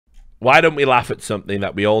Why don't we laugh at something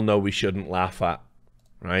that we all know we shouldn't laugh at,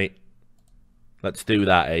 right? Let's do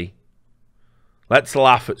that, eh? Let's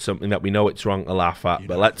laugh at something that we know it's wrong to laugh at,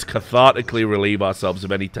 but let's cathartically relieve ourselves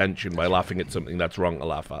of any tension by laughing at something that's wrong to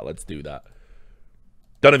laugh at. Let's do that.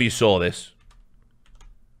 Don't know if you saw this.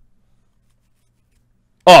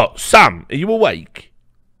 Oh, Sam, are you awake?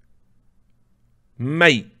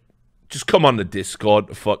 Mate, just come on the Discord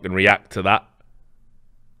to fucking react to that.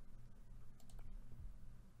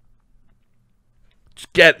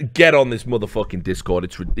 Just get on this motherfucking Discord.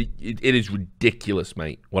 It is ridiculous,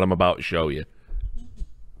 mate, what I'm about to show you.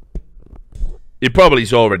 You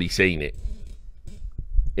probably's already seen it.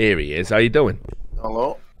 Here he is. How you doing?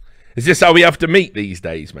 Hello. Is this how we have to meet these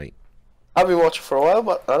days, mate? I've been watching for a while,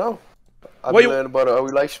 but I know. I've been learning about how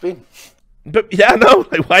life's been. But yeah, I know.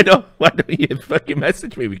 Like, why don't you fucking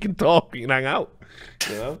message me? We can talk. We can hang out.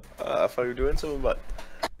 You know? I thought you were doing something, but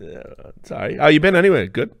yeah, sorry. How you been anyway?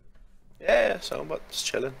 Good. Yeah, so but just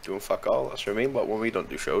chilling, doing fuck all. That's what I mean. But when we don't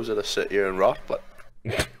do shows, I just sit here and rock. But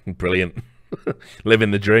brilliant, living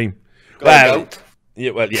the dream. Well,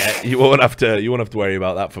 yeah. You won't have to worry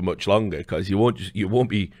about that for much longer because you won't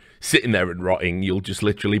be sitting there and rotting. You'll just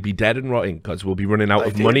literally be dead and rotting because we'll be running out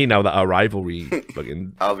of money now that our rivalry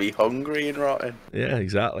fucking. I'll be hungry and rotting. Yeah,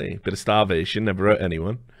 exactly. Bit of starvation never hurt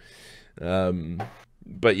anyone.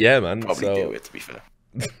 But yeah, man. Probably do it, to be fair.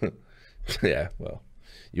 Yeah, well,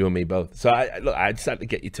 you and me both. So I just had to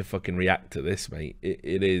get you to fucking react to this, mate.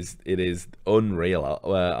 It is unreal.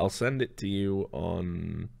 I'll send it to you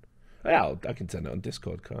on. Yeah, I can send it on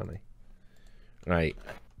Discord, can't I? Right.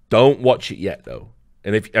 Don't watch it yet, though.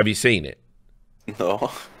 And have you seen it? No.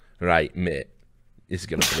 Right, mate. This is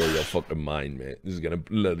gonna blow your fucking mind, mate. This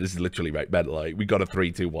is literally right, man. Like, we got a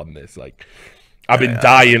 3, 2, 1. This, like, I've been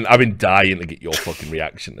dying to get your fucking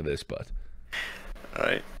reaction to this, bud. All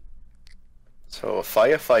right. So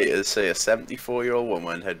firefighters say a 74-year-old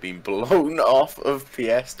woman had been blown off of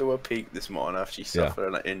Fiesta Peak this morning after she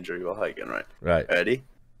suffered an injury while hiking. Right. Ready?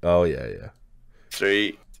 Oh yeah.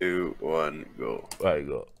 3, 2, 1, go. Right,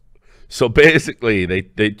 go. So basically,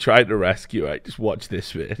 they tried to rescue her. Just watch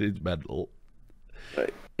this bit. It's mental.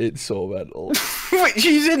 Right. It's so mental. Wait,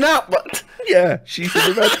 she's in that, but yeah, she's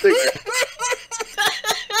in the red thing.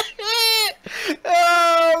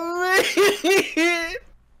 Oh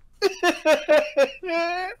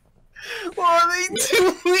man! What are they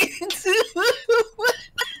doing?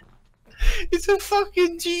 It's a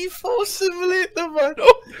fucking G4 simulator, man.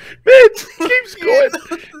 Oh, man, it keeps going.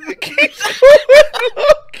 It keeps going.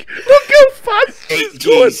 Look how fast she's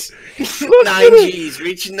going. 9 Gs,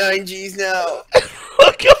 reaching 9 Gs now.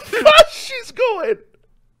 Look how fast she's going.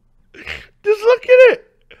 Just look at it.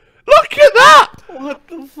 Look at that. What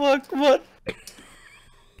the fuck, what?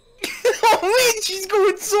 Oh man, she's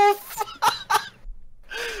going so fast.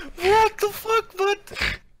 What the fuck, man?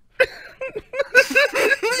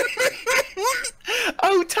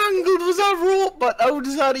 How tangled was that rope, but how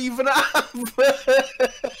does that even happen?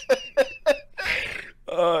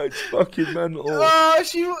 Oh, it's fucking mental.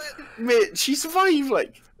 Mate, she survived,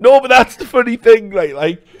 like. No, but that's the funny thing, like.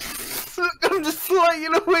 I'm just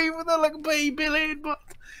flying away with her like a baby lane, but.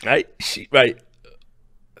 Right,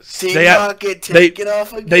 See, get taken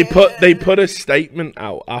off again. They put a statement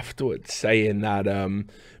out afterwards saying that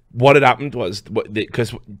what had happened was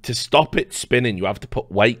because to stop it spinning you have to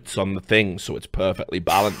put weights on the thing so it's perfectly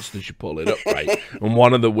balanced as you pull it up, right? And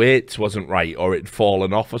one of the weights wasn't right or it'd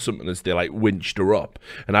fallen off or something as they like winched her up,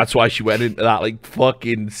 and that's why she went into that like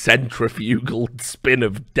fucking centrifugal spin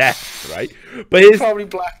of death, right? But he's probably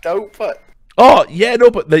blacked out, but. Oh, yeah,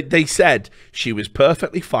 no, but they said she was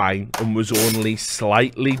perfectly fine and was only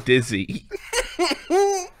slightly dizzy.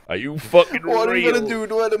 Are you fucking real? What are you gonna do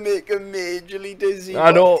to her to make her majorly dizzy?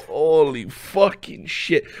 I know, holy fucking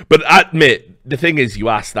shit. But admit, the thing is, you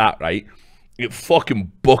asked that, right? It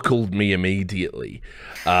fucking buckled me immediately.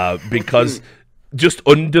 Because just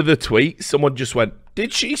under the tweet, someone just went,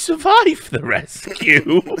 did she survive the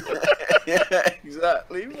rescue? Yeah,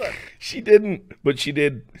 exactly. Man. She didn't, but she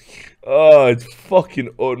did. Oh, it's fucking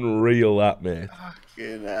unreal, that, mate.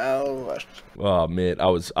 Fucking hell. Oh, mate,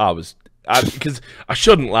 because I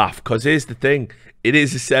shouldn't laugh, because here's the thing. It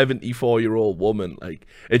is a 74-year-old woman, like,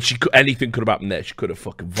 and anything could have happened there. She could have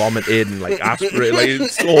fucking vomited and, like, aspirated, like,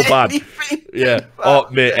 it's so bad. Yeah. Oh,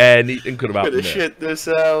 mate, anything could have happened there. Could have shit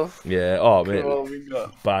herself. Yeah, oh, mate.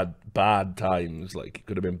 Bad times. Like, it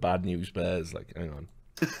could have been bad news bears. Like, hang on.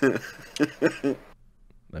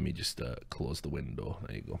 Let me just close the window.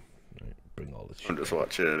 There you go. Right, bring all this shit. I'm just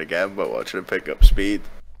watching it again, but watching it pick up speed.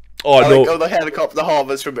 Oh I no! Like, the helicopter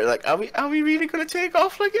hovers for a bit. Like, are we really gonna take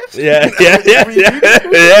off like this? Yeah.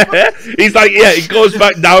 He's like, yeah. He goes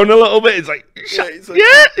back down a little bit. It's like, He's like, is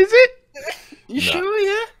it? You sure?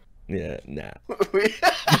 Yeah. Yeah. Nah.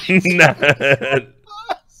 Nah.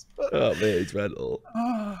 Oh man, it's mental.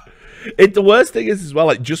 The worst thing is as well,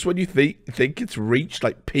 like just when you think it's reached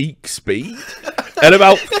like peak speed, at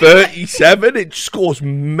about 37, it just goes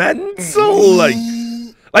mental. Like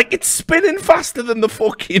it's spinning faster than the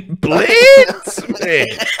fucking blades, man.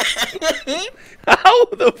 How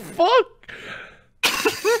the fuck?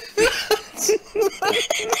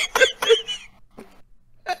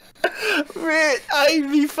 Mate,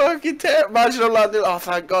 I'd be fucking terrified. Imagine all that. Oh,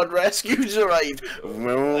 thank God, rescues arrived.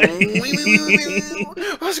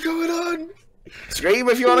 What's going on? Scream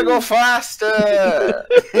if you want to go faster.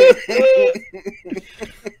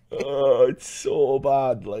 Oh, it's so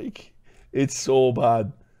bad. Like, it's so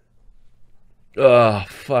bad. Oh,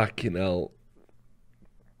 fucking hell.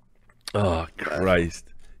 Oh, Christ.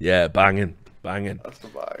 Yeah, banging. That's the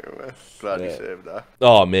banger, man. Glad you saved that.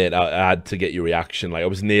 Oh, mate, I had to get your reaction. Like, I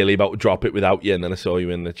was nearly about to drop it without you, and then I saw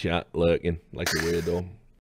you in the chat lurking like a weirdo.